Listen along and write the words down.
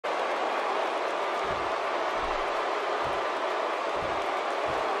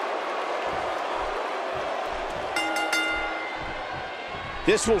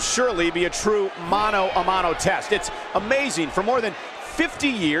This will surely be a true mano-a-mano test. It's amazing. For more than 50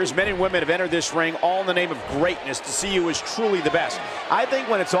 years, men and women have entered this ring all in the name of greatness to see who is truly the best. I think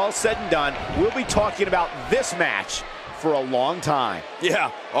when it's all said and done, we'll be talking about this match for a long time.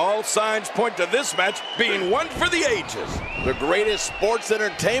 Yeah, all signs point to this match being one for the ages. The greatest sports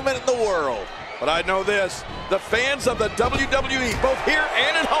entertainment in the world. But I know this, the fans of the WWE, both here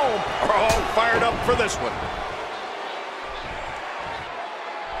and at home, are all fired up for this one.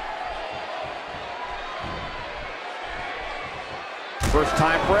 First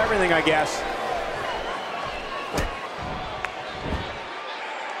time for everything, I guess.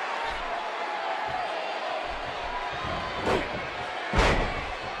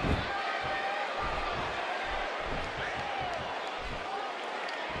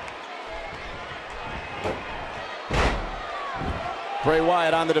 Bray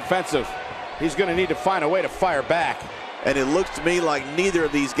Wyatt on the defensive. He's going to need to find a way to fire back. And it looks to me like neither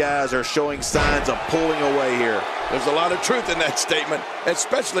of these guys are showing signs of pulling away here. There's a lot of truth in that statement,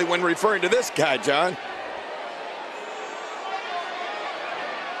 especially when referring to this guy, John.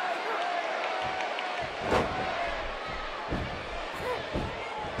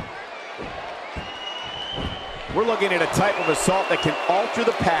 We're looking at a type of assault that can alter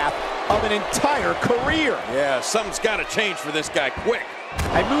the path of an entire career. Yeah, something's got to change for this guy quick.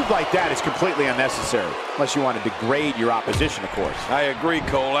 A move like that is completely unnecessary, unless you want to degrade your opposition, of course. I agree,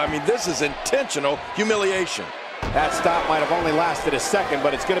 Cole. I mean, this is intentional humiliation. That stop might have only lasted a second,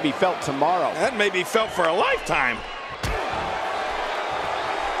 but it's going to be felt tomorrow. That may be felt for a lifetime.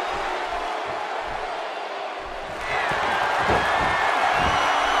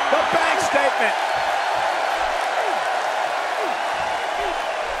 The bank statement.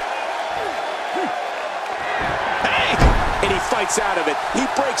 And he fights out of it. He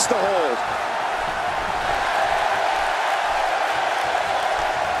breaks the hold.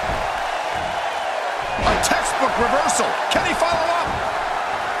 A textbook reversal. Can he follow up?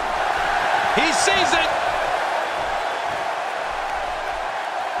 He sees it.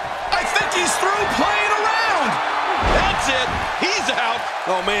 I think he's through playing around. That's it. He's out.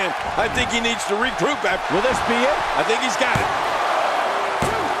 Oh, man. I think he needs to regroup after. Will this be it? I think he's got it.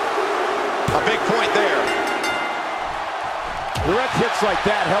 A big point there. Direct hits like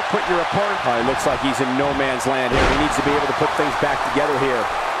that help put your opponent. Oh, it looks like he's in no man's land here. He needs to be able to put things back together here.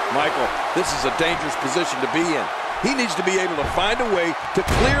 Michael, this is a dangerous position to be in. He needs to be able to find a way to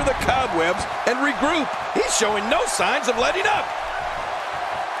clear the cobwebs and regroup. He's showing no signs of letting up.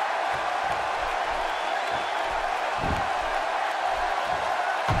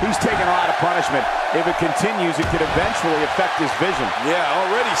 He's taking a lot of punishment. If it continues, it could eventually affect his vision. Yeah,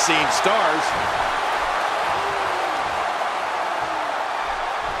 already seeing stars.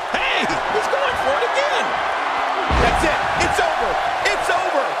 He's going for it again. That's it. It's over. It's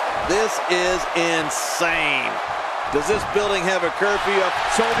over. This is insane. Does this building have a curfew up?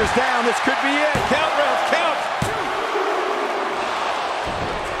 Shoulders down. This could be it. Count, Ralph, count.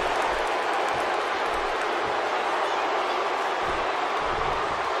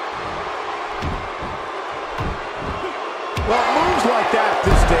 Well, moves like that at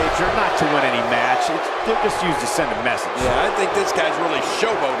this stage are not to win any match. They're just used to send a message. Yeah, I think this guy's really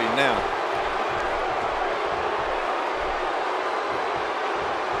showboating now.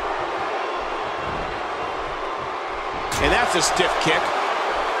 And that's a stiff kick.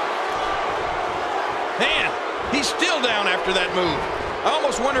 Man, he's still down after that move. I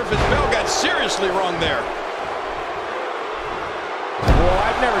almost wonder if his bell got seriously wrong there. Well,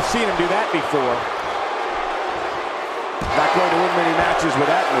 I've never seen him do that before. Not going to win many matches with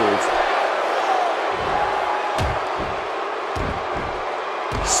that move.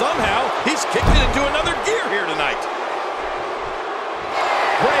 Somehow, he's kicked it into another gear here tonight.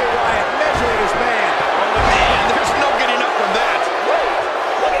 Bray Wyatt measuring his man. Oh, man, there's no getting up from that.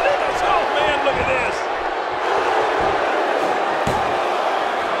 Look at this. Oh, man, look at this.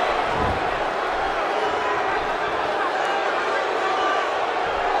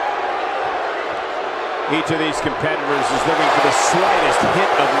 Each of these competitors is looking for the slightest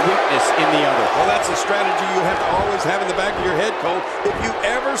hint of weakness in the other. Well, that's a strategy you have to always have in the back of your head, Cole. If you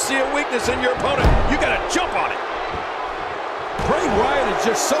ever see a weakness in your opponent, you got to jump on it. Bray Wyatt is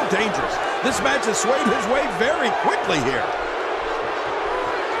just so dangerous. This match has swayed his way very quickly here.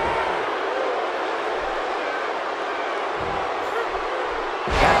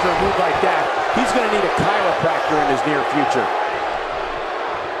 After a move like that, he's going to need a chiropractor in his near future.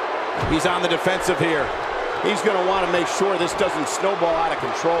 He's on the defensive here. He's going to want to make sure this doesn't snowball out of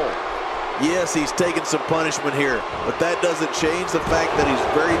control. Yes, he's taking some punishment here, but that doesn't change the fact that he's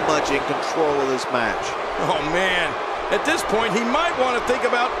very much in control of this match. Oh, man. At this point, he might want to think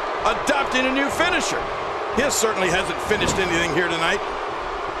about adopting a new finisher. His certainly hasn't finished anything here tonight.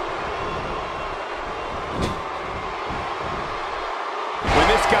 When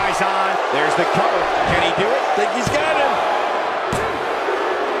this guy's on, there's the cover. Can he do it? Think he's got him.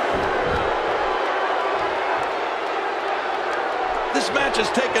 This match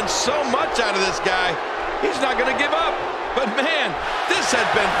has taken so much out of this guy. He's not going to give up. But man, this has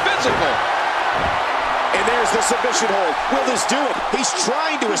been physical. And there's the submission hold. Will this do it? He's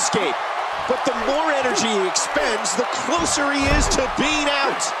trying to escape. But the more energy he expends, the closer he is to being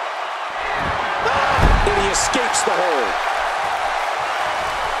out. And he escapes the hold.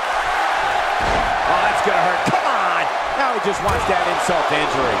 Oh, that's going to hurt. Come on. Now he just wants that insult to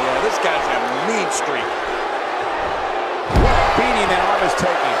injury. Yeah, this guy's a mean streak. What a beating that arm is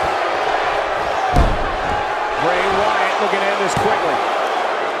taking. Bray Wyatt looking to end this quickly.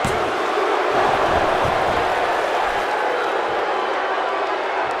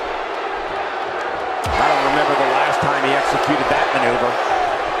 I don't remember the last time he executed that maneuver.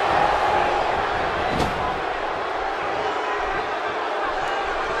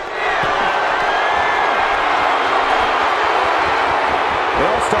 It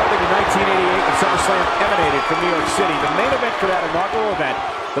all started in 1988 when SummerSlam emanated from New York City. The main event for that inaugural event,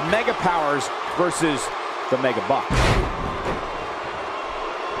 the Mega Powers versus the Mega Bucks.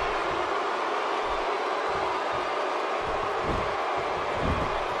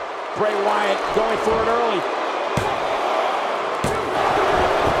 Bray Wyatt going for it early.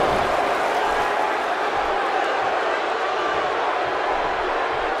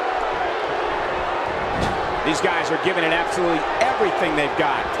 These guys are giving it absolutely everything they've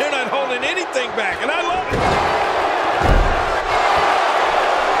got. They're not holding anything back, and I love it.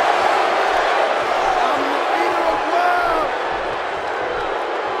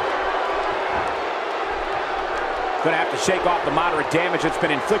 Going to have to shake off the moderate damage that's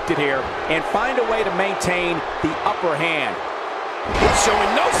been inflicted here and find a way to maintain the upper hand. He's showing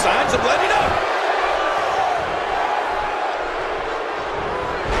no signs of letting up.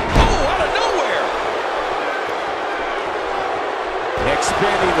 Oh, out of nowhere.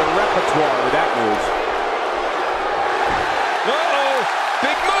 Expanding the repertoire with that move. Uh-oh,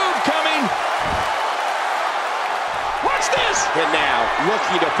 big move coming. Watch this. And now,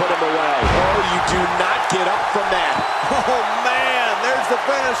 looking to put him away. Oh, you do not get up from that. Oh, man, there's the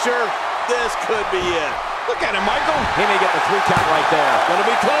finisher. This could be it. Look at him, Michael. He may get the 3 count right there. Gonna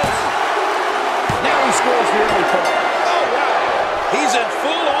be close. Now he scores the early fall. Oh, wow. He's in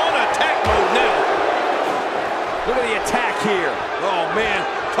full-on attack mode now. Look at the attack here. Oh, man,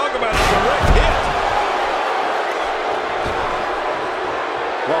 talk about a direct hit.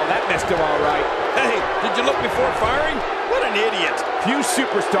 Well, that missed him all right. Hey, did you look before firing? What an idiot. Few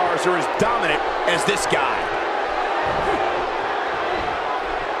superstars are as dominant as this guy.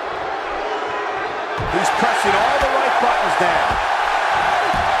 He's pressing all the right buttons now.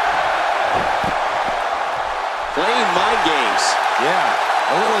 Playing mind games. Yeah,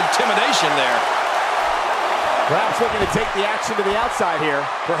 a little intimidation there. Perhaps looking to take the action to the outside here.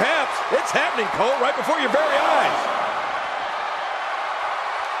 Perhaps. It's happening, Cole, right before your very eyes.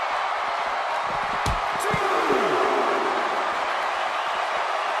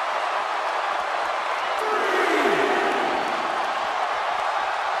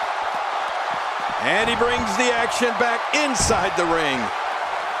 And he brings the action back inside the ring.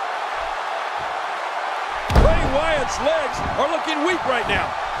 Bray Wyatt's legs are looking weak right now.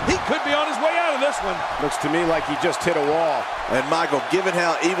 He could be on his way out of this one. Looks to me like he just hit a wall. And Michael, given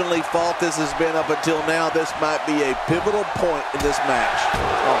how evenly fought this has been up until now, this might be a pivotal point in this match.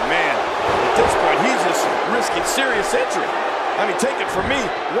 Oh, man. At this point, he's just risking serious injury. I mean, take it from me.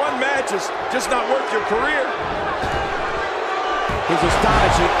 One match is just not worth your career. His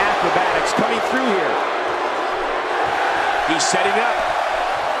astonishing acrobatics coming through here. He's setting up.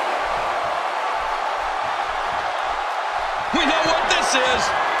 We know what this is.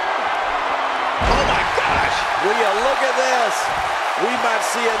 Oh, my gosh. Will you look at this? We might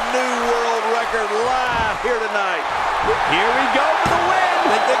see a new world record live here tonight. Here we go for the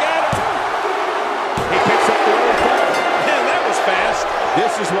win. Think they got it? He picks up the early point. Man, that was fast.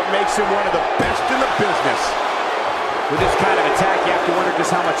 This is what makes him one of the best in the business. With this kind of attack, you have to wonder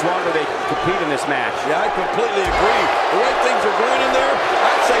just how much longer they can compete in this match. Yeah, I completely agree. The way things are going in there,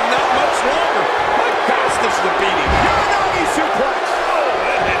 I'd say not much longer. My gosh, this is a beating. Uranagi suplex. Oh,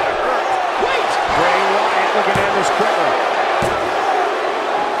 that had to hurt. Wait. Bray Wyatt looking to end this quickly.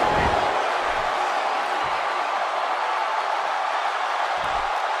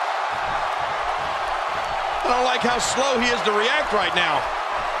 I don't like how slow he is to react right now.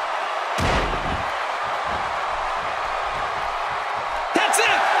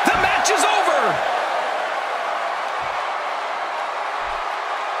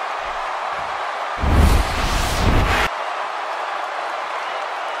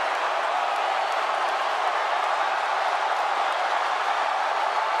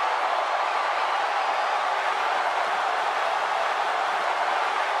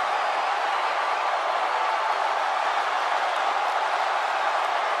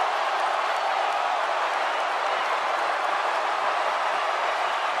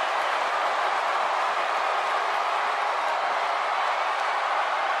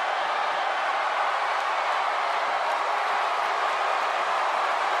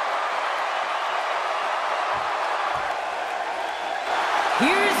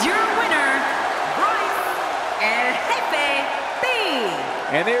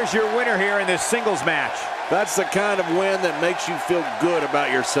 And there's your winner here in this singles match. That's the kind of win that makes you feel good about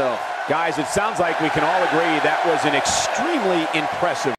yourself. Guys, it sounds like we can all agree that was an extremely impressive